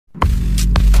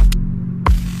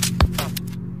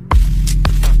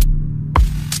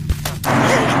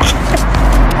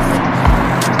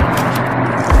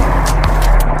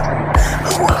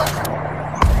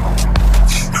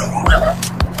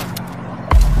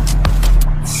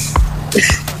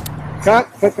Cut.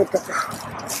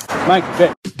 Mike,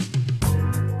 fit.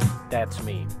 That's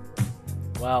me.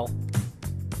 Well,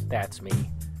 that's me.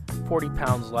 40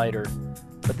 pounds lighter,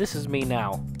 but this is me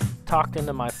now. Talked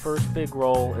into my first big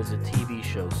role as a TV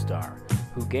show star,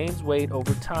 who gains weight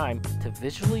over time to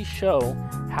visually show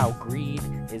how greed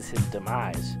is his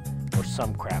demise, or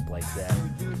some crap like that.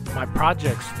 My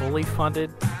project's fully funded.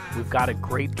 We've got a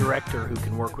great director who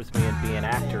can work with me and be an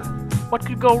actor. What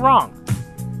could go wrong?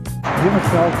 Have you ever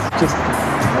felt just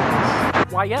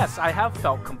hopeless? Why, yes, I have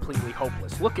felt completely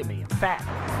hopeless. Look at me, I'm fat.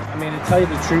 I mean, to tell you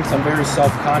the truth, I'm very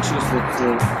self-conscious with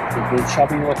the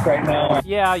chubby look right now.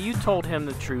 Yeah, you told him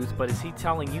the truth, but is he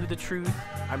telling you the truth?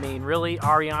 I mean, really,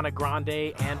 Ariana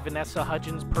Grande and Vanessa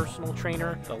Hudgens' personal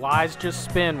trainer? The lies just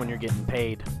spin when you're getting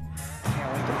paid. I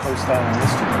can't wait to post that on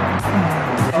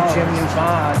Instagram. Gym, new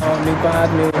bod. Oh, new bod,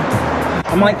 new.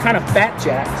 I'm like kind of fat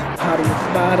jacked. How do you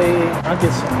body? I'll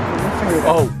get some. We'll figure it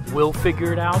out. Oh, we'll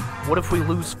figure it out? What if we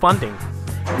lose funding?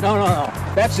 No.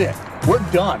 That's it. We're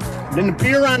done. Then the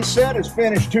beer on set is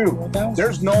finished too. Well,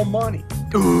 there's no money.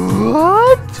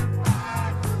 What?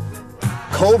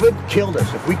 COVID killed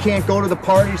us. If we can't go to the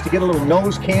parties to get a little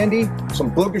nose candy,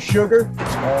 some booger sugar,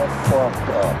 it's all fucked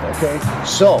up, okay?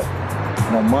 So,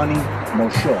 no money, no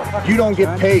show. You don't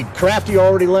get paid. Crafty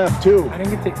already left too. I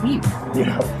didn't get to eat. You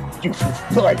know,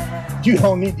 you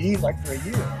don't need to eat like for a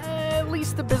year. At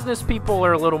least the business people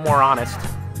are a little more honest.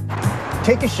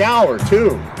 Take a shower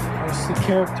too. What's the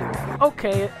character?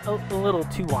 Okay, a little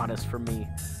too honest for me.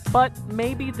 But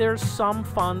maybe there's some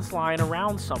funds lying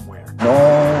around somewhere.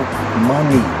 No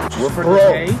money. We're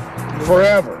broke.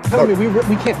 Forever. Tell me,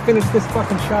 we can't finish this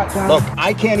fucking shot, John. Look,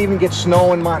 I can't even get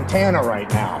snow in Montana right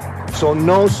now. So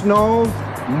no snow,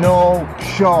 no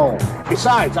show.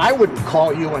 Besides, I wouldn't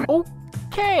call you an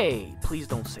Okay. Please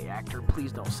don't say actor.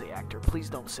 Please don't say actor. Please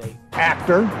don't say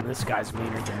actor. This guy's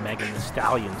meaner than Megan Thee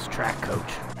Stallion's track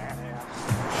coach.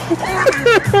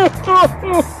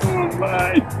 Oh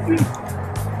my.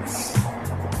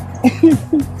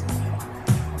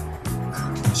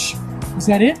 Is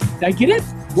that it? Did I get it?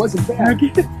 Wasn't bad.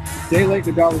 Did I get it? Day late,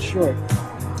 the dollar short.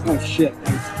 Oh shit.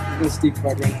 I'm gonna speak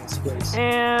about right now in space.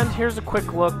 And here's a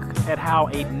quick look at how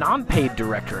a non-paid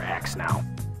director acts now.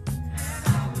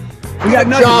 We got a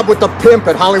job with the pimp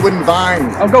at Hollywood and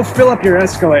Vine. I'll go fill up your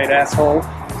Escalade, asshole.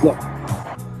 Look.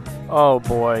 Oh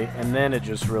boy, and then it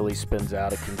just really spins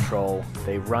out of control.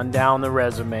 They run down the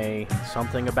resume,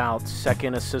 something about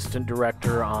second assistant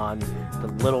director on the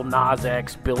Lil Nas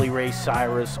X, Billy Ray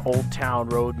Cyrus, Old Town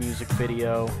Road music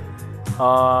video.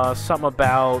 Something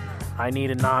about I need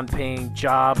a non-paying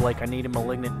job, like I need a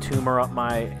malignant tumor up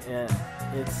my...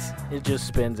 It just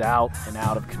spins out and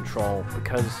out of control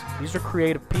because these are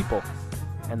creative people.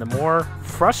 And the more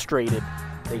frustrated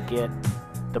they get,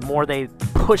 the more they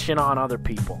push it on other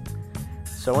people.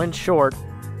 So in short,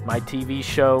 my TV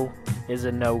show is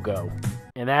a no-go.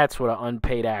 And that's what an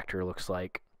unpaid actor looks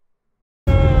like.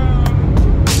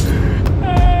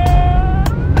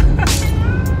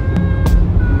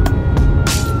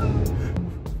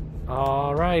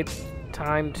 Alright,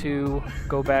 time to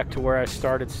go back to where I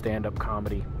started stand-up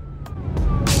comedy.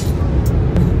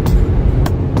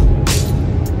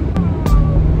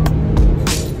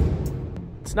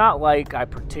 It's not like I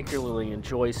particularly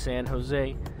enjoy San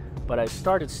Jose, but I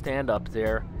started stand-up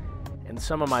there, and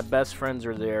some of my best friends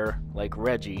are there, like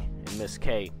Reggie and Miss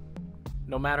K.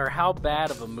 No matter how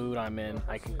bad of a mood I'm in,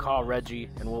 I can call Reggie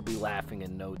and we'll be laughing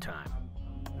in no time.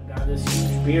 I got this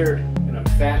huge beard, and I'm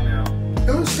fat now.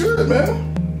 It looks good,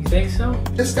 man. You think so?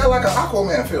 It's got like an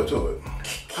Aquaman feel to it.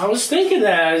 I was thinking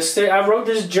that. I wrote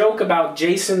this joke about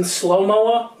Jason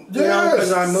Slow-Moa. Yes.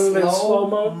 Because I'm moving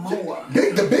slow-mo.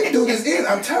 The big dude is in.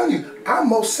 I'm telling you, I'm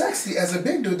more sexy as a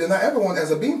big dude than I ever want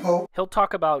as a beanpole. He'll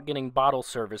talk about getting bottle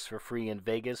service for free in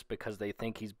Vegas because they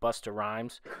think he's Busta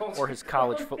Rhymes, or his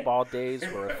college football days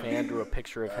where a fan drew a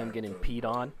picture of him getting peed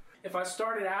on. If I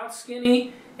started out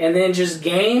skinny and then just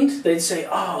gained, they'd say,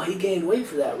 oh, he gained weight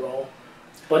for that role.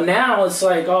 But now it's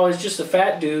like, oh, it's just a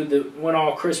fat dude that went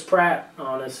all Chris Pratt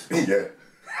on us. Yeah.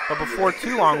 But before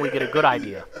too long, we get a good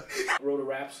idea. I wrote a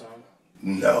rap song.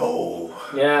 No.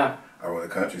 Yeah. I wrote a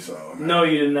country song. Man. No,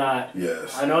 you did not.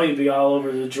 Yes. I know you'd be all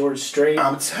over the George Strait.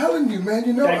 I'm telling you, man.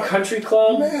 You know that country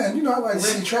club. Man, you know I like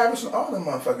Randy Travis and all them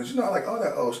motherfuckers. You know I like all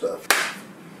that old stuff.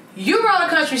 You wrote a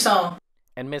country song.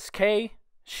 And Miss K,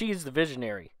 she's the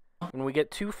visionary. When we get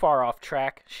too far off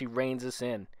track, she reins us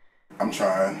in. I'm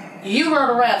trying. You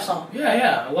wrote a rap song.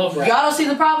 Yeah, I love rap. Y'all don't see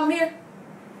the problem here?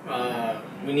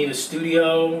 We need a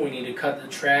studio. We need to cut the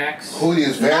tracks. Hootie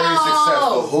is very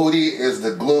successful. Hootie is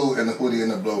the glue and the Hootie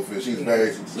and the Blowfish. He's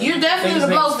very successful. You're definitely the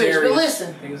Blowfish, but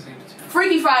listen.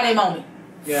 Freaky Friday moment.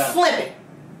 Yeah. Flip it.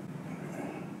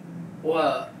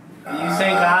 What? You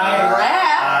think I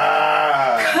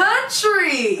Rap.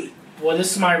 Country. Well,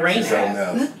 this is my rain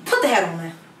hat. Put the hat on,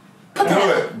 man. Put the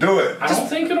hat on. Do it. I don't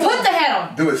think it'll. Put the hat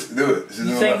on. Do it.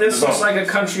 You think this looks like a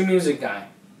country music guy?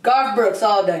 Garth Brooks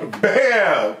all day.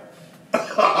 Bam!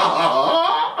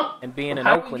 And being an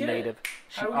How do we Oakland get it? native,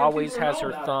 she How do we get always people to has know her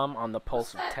about it? thumb on the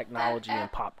pulse of technology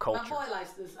and pop My culture. boy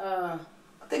likes this. I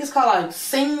think it's called like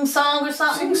Sing Song or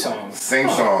something. Sing song. Sing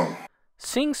song.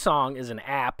 Sing Song is an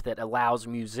app that allows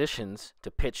musicians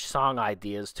to pitch song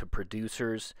ideas to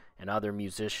producers and other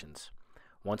musicians.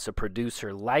 Once a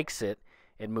producer likes it,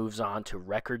 it moves on to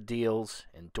record deals,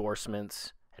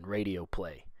 endorsements, and radio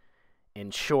play. In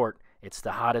short, it's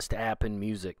the hottest app in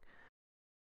music.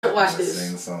 Watch this.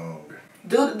 Sing song.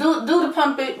 Do the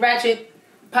pump it, ratchet,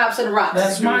 pops and rocks.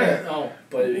 That's Do mine. that. Oh,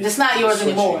 but It's not yours switchy.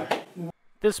 anymore.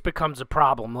 This becomes a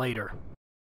problem later.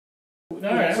 All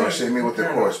right. So shake me with the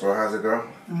chorus, bro. How's it go?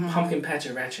 Pumpkin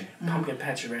patchy ratchet. Pumpkin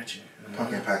patchy ratchet.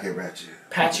 Pumpkin packet ratchet.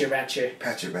 Patchy ratchet.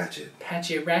 Patchy ratchet.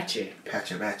 Patchy ratchet.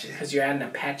 Patchy ratchet. Because you're adding a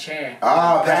patchy.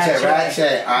 Oh, patchy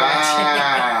ratchet.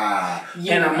 Ah.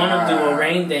 And I'm gonna do a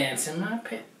rain dance in my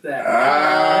pit. Rain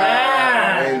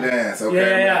dance.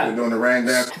 Okay. Yeah. We're doing the rain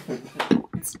dance.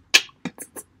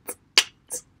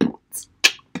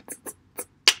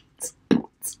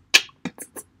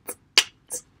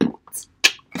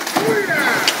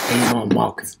 Ain't on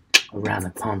walking around the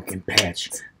pumpkin patch.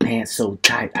 Pants so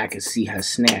tight I can see her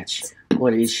snatch.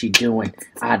 What is she doing?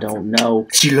 I don't know.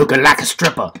 She looking like a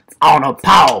stripper on a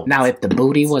pole. Now if the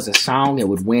booty was a song, it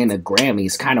would win a Grammy.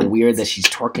 It's kind of weird that she's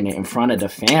twerking it in front of the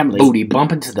family. Booty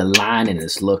bumping to the line and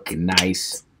it's looking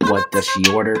nice. What does she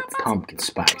order? Pumpkin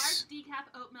spice.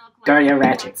 Girl, you're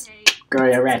ratchet. Girl,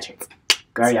 you're ratchet.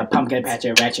 Girl, you're pumpkin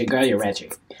patchy ratchet. Girl, you're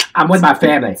ratchet. I'm with my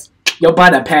family. Your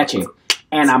butt patchy.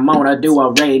 And I'm gonna do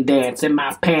a rain dance in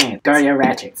my pants. Girl, you're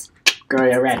ratchet. Girl,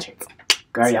 you're ratchet.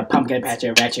 Girl, you're pumpkin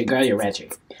patchy ratchet. Girl, you're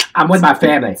ratchet. I'm with my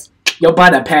family. Your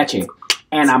butt patchy.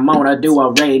 And I'm gonna do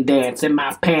a rain dance in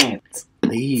my pants.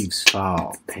 Leaves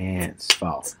fall, pants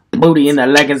fall. Booty in the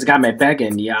leggings got me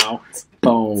begging, y'all.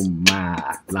 Boom,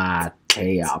 my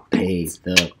latte, I'll pay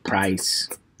the price.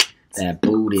 That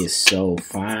booty is so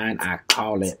fine, I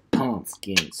call it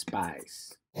pumpkin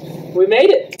spice. We made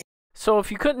it. So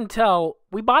if you couldn't tell,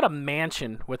 we bought a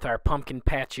mansion with our pumpkin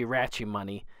patchy ratchy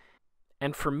money.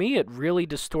 And for me, it really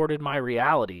distorted my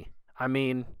reality. I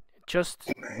mean,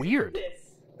 just weird.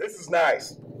 This is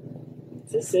nice.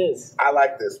 This is. I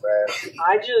like this, man.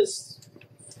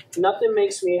 Nothing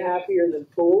makes me happier than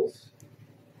pools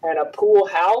and a pool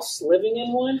house, living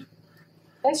in one.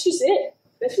 That's just it.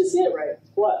 That's just it, right?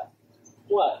 What?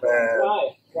 What? Man. Why?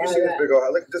 You see this big old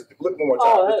house? Look one more time.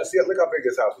 Oh, look how big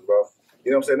this house is, bro.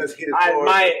 You know what I'm saying? This heated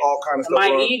floors, all kind of stuff. My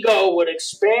bro. ego would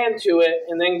expand to it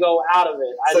and then go out of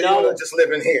it. So you want to just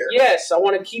live in here? Yes, I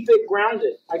want to keep it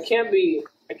grounded. I can't be.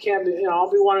 You know,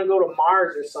 I'll be wanting to go to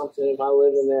Mars or something if I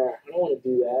live in there. I don't want to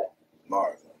do that.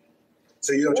 Mars.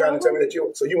 So you trying to tell me that you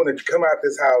want to come out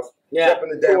this house, Yeah, jump in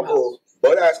the damn pool,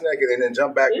 butt ass naked, and then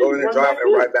jump back, go in and drive,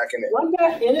 and right back in it. Run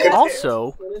back in it.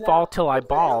 Also, Fall Till I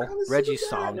Ball, How does it Reggie's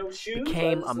look bad? song, No shoes?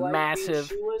 became I a just like massive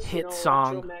being shoeless, hit Joe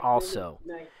song Mac also.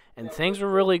 Mac- And things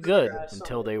were really good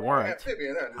until they weren't.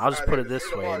 Amphibian, huh? I'll just put it this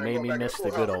way, it made me miss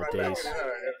the good old days.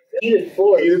 Heated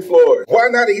floor. Heated floor. Why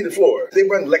not a heated floor? They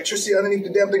run electricity underneath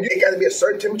the damn thing. It got to be a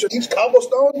certain temperature. Each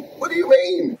cobblestone? What do you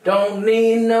mean? Don't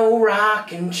need no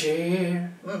rocking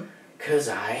chair, 'cause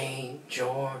I ain't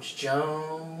George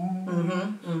Jones.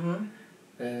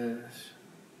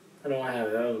 I don't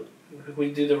have that.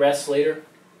 We do the rest later.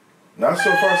 Not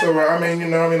so far, so right. I mean,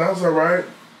 that's all right.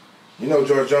 You know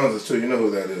George Jones is too. You know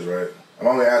who that is, right? I'm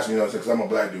only asking, because I'm a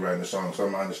black dude writing the song, so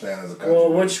I'm understand as a country.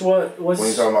 Well, what's when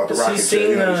you're talking about the rocket chair,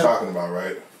 you know what he's the? talking about,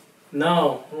 right?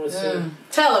 No. What's it?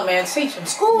 Tell him, man. Teach him.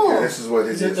 School. Yeah, this is what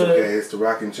it Is is. it the- Okay, it's the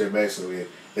rocking chair. Basically,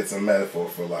 it's a metaphor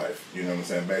for life. You know what I'm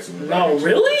saying? Basically. the No, rocking chair.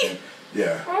 really?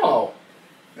 Yeah. Oh,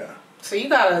 Yeah. So you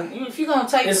gotta, if you're gonna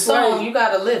take the It's song, like- you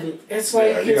gotta live it. it's like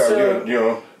Yeah, you it's got, you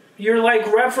know. you're like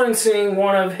referencing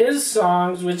one of his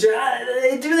songs, which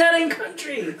they do that in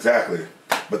country. Exactly.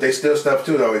 But they steal stuff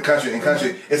too, though. In country,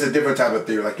 it's a different type of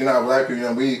theory. Like, how black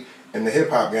people, we in the hip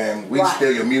hop game, we Right.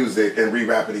 steal your music and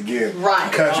re-rap it again. Right.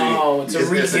 In country, Oh, it's a it's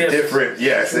a re-gift. different,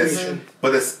 yes. Situation.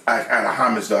 But it's at a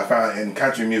homage, though. I found in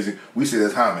country music, we see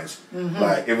this homage.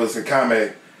 Like, if it was a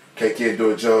comic, K-Kid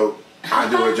do a joke, I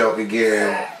do a joke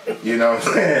again. You know what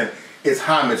I'm saying? It's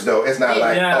homage, though. It's not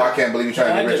like, Yeah. oh, I can't believe you're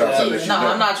trying to get rich off something that No, you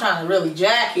I'm do. not trying to really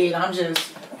jack it. I'm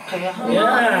just paying homage.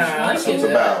 Yeah, That's what it's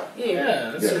about.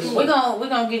 Yeah. that's Yes. We're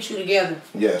gonna get you together.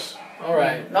 Yes. all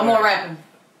right. No more rapping.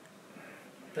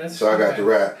 So I got the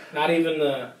rap. Not even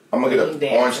the... I'm going to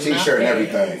get an orange t-shirt and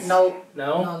everything. No.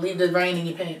 No? Leave the rain in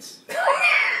your pants.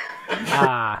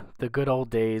 The good old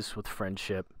days with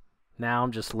friendship. Now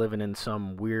I'm just living in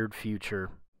some weird future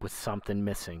with something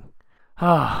missing.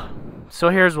 So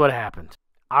here's what happened.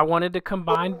 I wanted to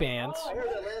combine bands. I heard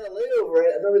Atlanta layover.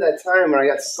 I remember that time when I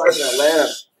got stuck in Atlanta.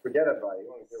 Forget about it.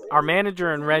 Our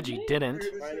manager and Reggie didn't.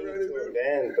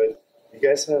 Band, but you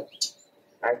guys have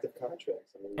active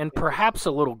contracts. I mean, And perhaps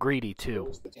a little greedy,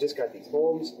 too. you just got these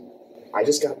homes. I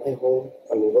just got my home.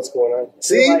 I mean, what's going on? I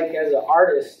feel like as an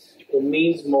artist, it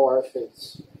means more if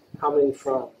it's coming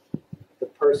from the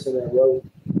person that wrote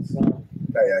the song.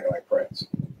 Now you acting like Prince.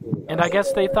 And I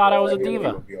guess they thought I was a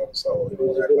diva. He was a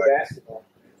good basketball.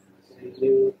 He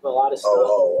knew a lot of stuff.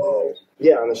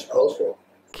 Yeah, on the Chappelle show.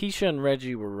 Ukisha and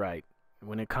Reggie were right.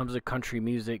 When it comes to country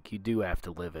music, you do have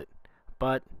to live it.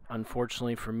 But,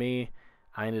 unfortunately for me,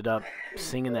 I ended up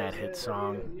singing that hit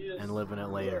song and living it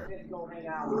later. They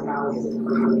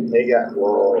got,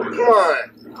 whoa, come on.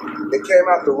 It came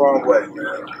out the wrong way,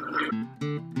 man.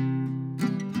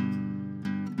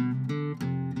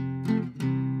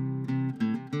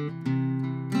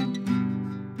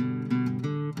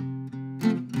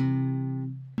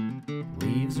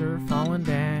 Leaves are falling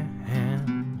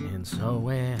down, and so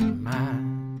am I.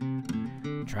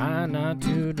 Try not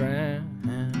to drown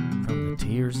from the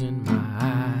tears in my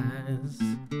eyes.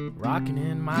 Rocking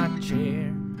in my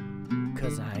chair,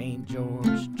 'cause I ain't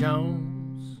George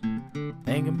Jones.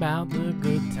 Thinking about the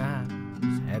good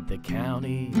times at the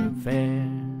county fair.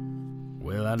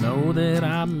 Well, I know that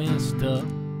I messed up,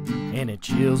 and it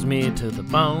chills me to the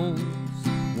bones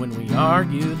when we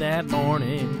argued that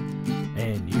morning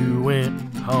and you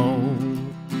went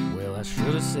home. Well, I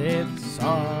should have said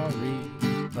sorry,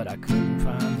 but I couldn't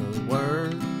find the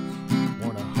words.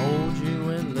 Wanna hold you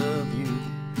and love you,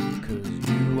 'cause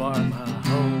you are my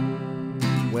home.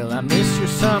 Well, I miss your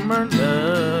summer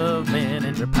loving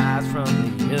and your pies from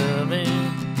the oven,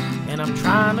 and I'm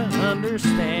trying to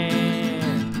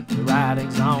understand the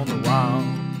writings on the wall.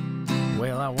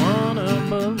 Well, I wanna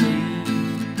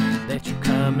believe that you're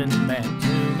coming back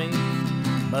to me,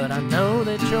 but I know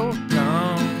that you're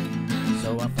gone,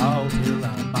 so I fall till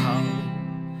I fall.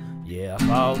 Yeah, I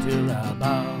fall till I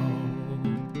fall.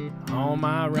 All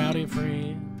my rowdy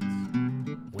friends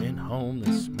went home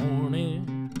this morning.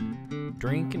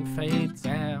 Drinking fades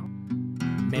out,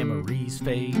 memories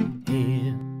fade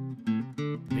in.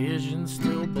 Vision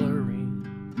still blurry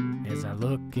as I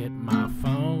look at my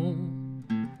phone,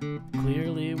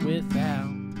 clearly without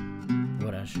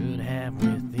what I should have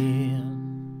within.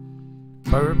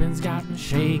 Bourbon's got me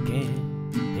shaking,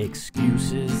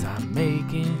 excuses I'm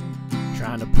making,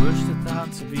 trying to push the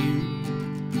thoughts of you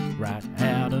right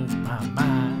out of my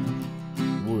mind.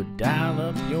 Would dial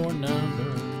up your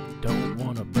number, don't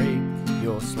wanna break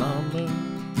your slumber,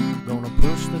 gonna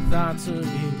push the thoughts of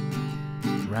you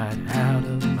right out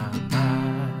of my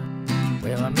mind.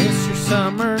 Well, I miss your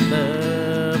summer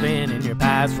loving and your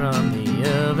pies from the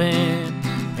oven,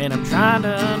 and I'm trying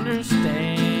to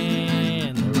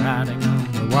understand the writing on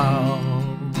the wall.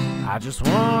 I just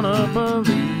wanna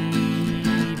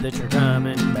believe that you're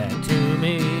coming back to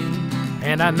me,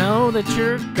 and I know that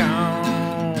you're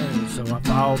gone, so I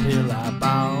fall till I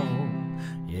fall.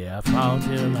 Yeah, I fall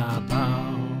till I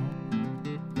fall.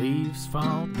 Leaves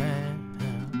fall down,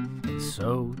 and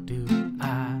so do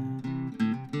I.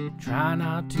 Try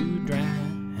not to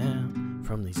drown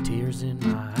from these tears in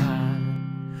my eyes.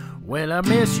 Well, I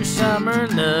miss your summer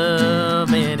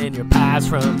loving and your pies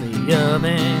from the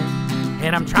oven,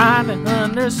 and I'm trying to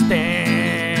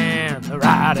understand the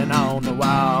writing on the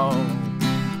wall.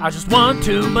 I just want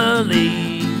to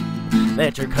believe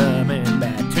that you're coming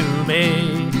back to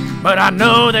me, but I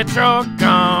know that you're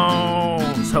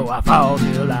gone, so I fall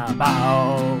till I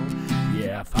fall.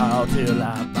 Yeah, I fall till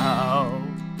I fall.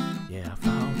 Yeah, I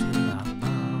fall till I fall.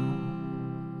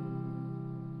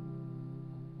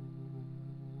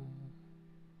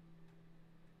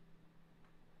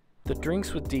 The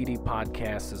Drinks with Dee Dee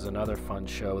podcast is another fun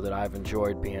show that I've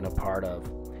enjoyed being a part of.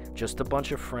 Just a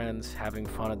bunch of friends having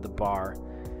fun at the bar.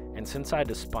 And since I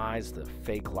despise the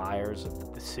fake liars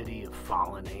of the city of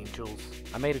fallen angels,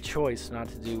 I made a choice not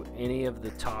to do any of the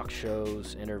talk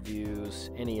shows, interviews,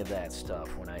 any of that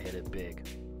stuff when I hit it big.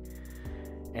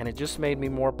 And it just made me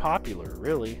more popular,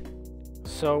 really.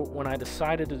 So when I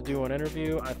decided to do an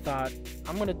interview, I thought,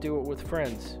 I'm going to do it with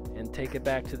friends and take it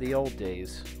back to the old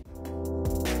days.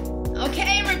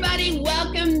 Okay, everybody,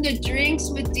 welcome to Drinks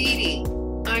with Dee Dee.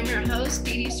 I'm your host,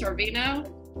 Dee Dee Sorvino.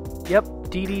 Yep,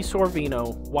 Dee Dee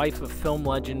Sorvino, wife of film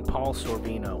legend Paul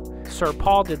Sorvino. Sir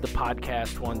Paul did the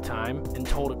podcast one time and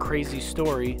told a crazy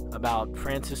story about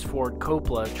Francis Ford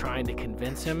Coppola trying to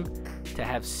convince him to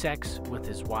have sex with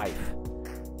his wife.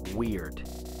 Weird.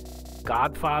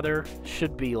 Godfather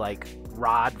should be like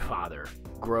Rodfather.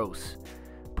 Gross.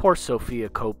 Poor Sofia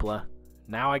Coppola.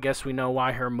 Now I guess we know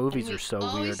why her movies are so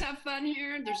weird. We always have fun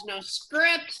here. There's no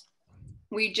script.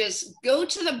 We just go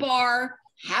to the bar,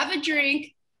 have a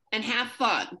drink, and have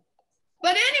fun.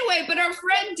 But anyway, our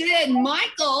friend did.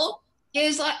 Michael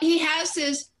he has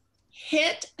his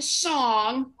hit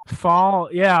song. Fall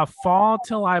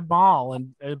Till I Ball,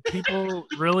 and people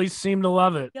really seem to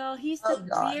love it. Yo, he's the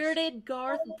bearded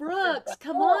Garth Brooks.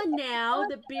 Come on now,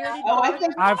 the bearded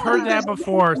Garth. I've heard that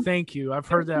before. Thank you. I've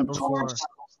heard that before.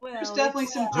 Well, there's definitely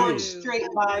some George Strait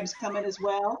vibes coming as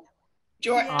well.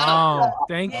 George. Oh,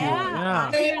 thank you. Yeah.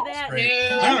 I hear that.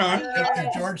 I don't know.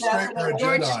 If George Strait were a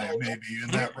Jedi, maybe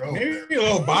in that robe. Maybe a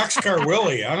little Boxcar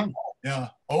Willie. I don't. Yeah.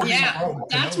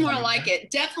 That's more like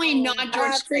it. Definitely not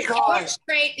George Strait. George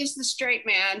Strait is the straight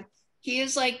man. He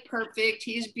is like perfect.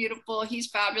 He's beautiful. He's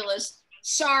fabulous.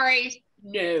 Sorry,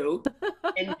 no.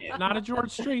 Not a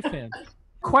George Strait fan.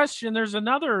 Question: there's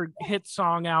another hit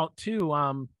song out too.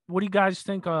 What do you guys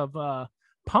think of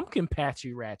Pumpkin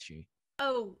Patchy Ratchy?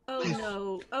 Oh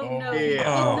no. Oh no.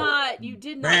 Yeah. You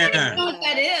did not. Man. I don't know what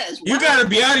that is. You got to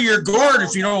be out of your gourd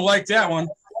if you don't like that one.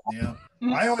 Yeah.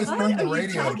 I always turn the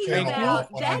radio channel.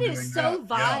 That is so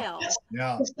vile.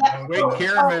 Yeah. Wait,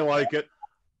 Karen may like it.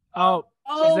 Oh,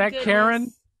 is that goodness.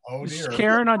 Karen? Oh dear. Is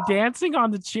Karen on dancing on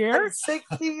the chair? I'm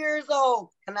 60 years old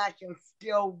and I can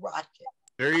still rock it.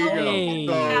 There you Hey.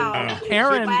 go.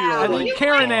 Karen, I think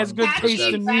Karen has good Patchy,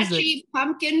 taste in music. Patchy,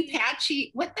 Pumpkin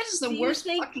Patchy. What? That is the worst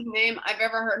fucking name I've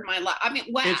ever heard in my life. I mean,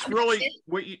 wow. It's really,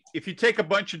 if you take a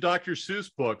bunch of Dr.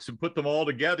 Seuss books and put them all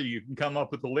together, you can come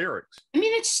up with the lyrics. I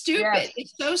mean, it's stupid. Yes.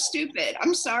 It's so stupid.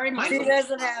 I'm sorry, Michael. She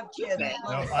doesn't have kids.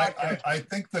 No, I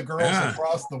think the girls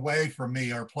across the way from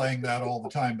me are playing that all the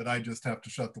time, but I just have to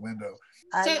shut the window.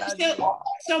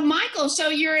 So Michael, so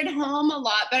you're at home a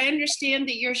lot, but I understand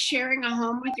that you're sharing a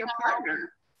home with your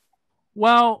partner.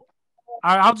 Well,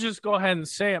 I'll just go ahead and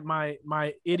say it.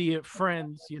 My idiot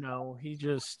friend, he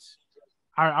just,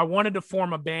 I wanted to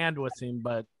form a band with him,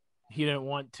 but he didn't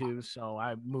want to, so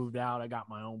I moved out. I got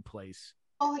my own place.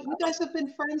 Oh, you guys have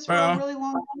been friends for a really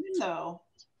long time, though.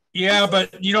 Yeah,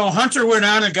 but Hunter went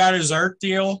on and got his art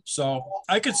deal, so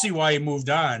I could see why he moved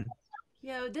on.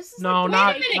 Yo, this is not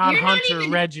Hunter,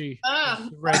 Reggie.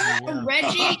 Reggie. Yeah.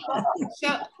 Reggie.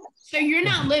 So you're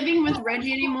not living with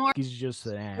Reggie anymore? He's just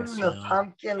an ass. The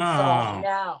pumpkin song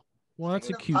now. Well,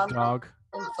 that's a cute dog.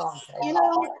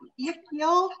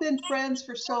 Y'all have been friends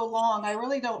for so long. I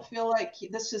really don't feel like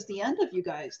this is the end of you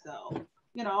guys, though.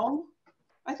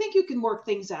 I think you can work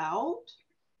things out.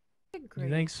 You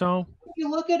think so? If you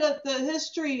look at the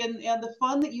history and the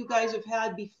fun that you guys have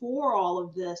had before all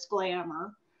of this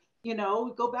glamour,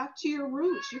 go back to your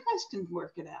roots. You guys can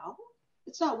work it out.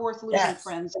 It's not worth losing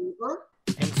friends over.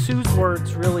 And Sue's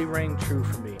words really rang true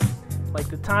for me. Like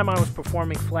the time I was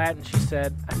performing Flat and she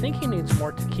said, I think he needs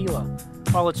more tequila.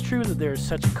 While it's true that there is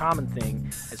such a common thing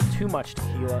as too much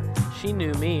tequila, she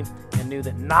knew me and knew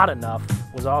that not enough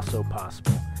was also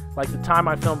possible. Like the time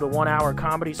I filmed a 1-hour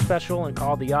comedy special and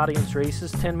called the audience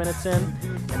racist 10 minutes in,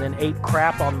 and then ate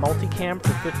crap on multicam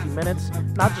for 50 minutes,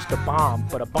 not just a bomb,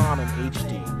 but a bomb in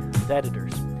HD, with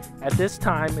editors. At this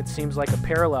time, it seems like a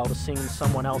parallel to singing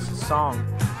someone else's song,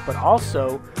 but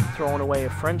also throwing away a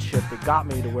friendship that got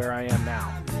me to where I am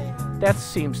now. That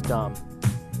seems dumb.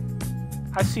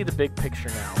 I see the big picture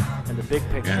now, and the big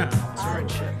picture is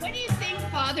friendship. What do you think,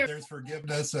 Father? There's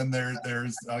forgiveness and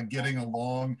there's getting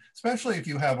along, especially if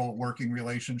you have a working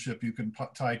relationship you can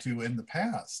tie to in the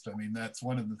past. I mean, that's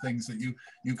one of the things that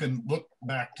you can look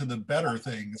back to the better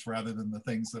things rather than the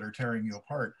things that are tearing you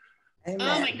apart. Amen.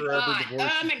 Oh my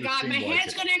God, my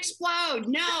head's gonna explode.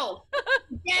 No,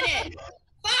 get it.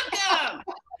 Fuck them.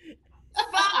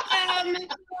 Fuck them.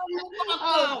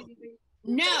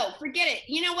 No, forget it.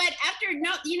 You know what?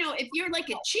 If you're like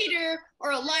a cheater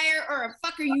or a liar or a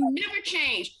fucker, you never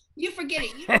change. You forget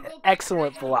it. You don't go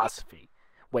Excellent philosophy.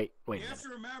 Wait. You have to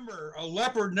remember, a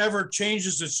leopard never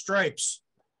changes its stripes.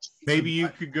 Maybe you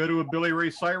could go to a Billy Ray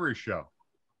Cyrus show.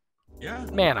 Yeah.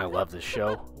 Man, I love this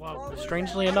show. Well,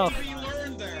 strangely enough,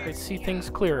 I see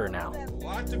things clearer now. A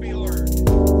lot to be learned.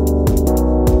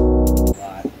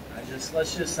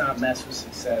 Let's just not mess with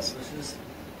success. Let's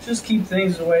just keep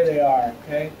things the way they are,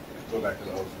 okay? Let's go back to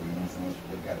the old school, so much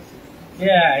we gotta see.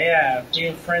 Yeah.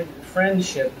 Being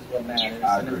friendship is what matters.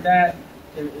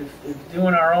 And if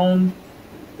doing our own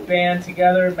band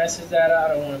together messes that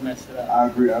up, I don't want to mess it up. I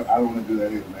agree. I don't want to do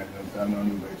that either, man. I know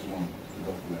you guys want to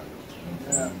go through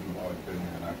that. always been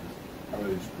there, and I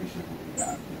really just appreciate what we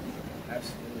got. You know what I'm saying?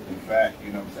 Absolutely. In fact,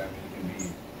 you know what I'm saying? I mean, you can be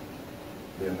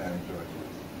the Atlanta, Georgia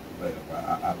later, but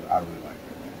I really like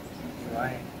that, man. You know what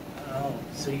I'm saying? Right. Oh,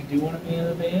 so you do want to be in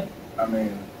the band? I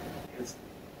mean, it's.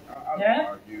 I don't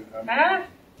argue. I mean, Huh?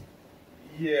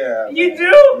 Yeah. You man.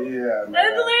 do? Yeah, man.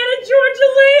 Atlanta, Georgia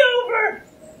layover.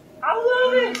 I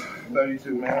love it. Love you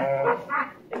too, man.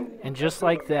 And just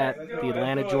like that, the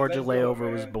Atlanta, Georgia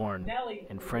layover was born,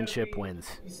 and friendship wins.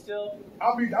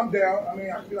 I'm down. I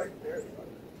mean, I feel like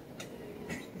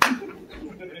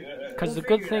Because the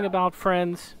good thing about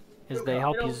friends is they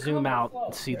help you zoom out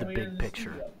and see the big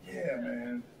picture. Yeah,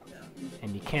 man.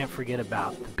 And you can't forget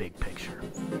about the big picture.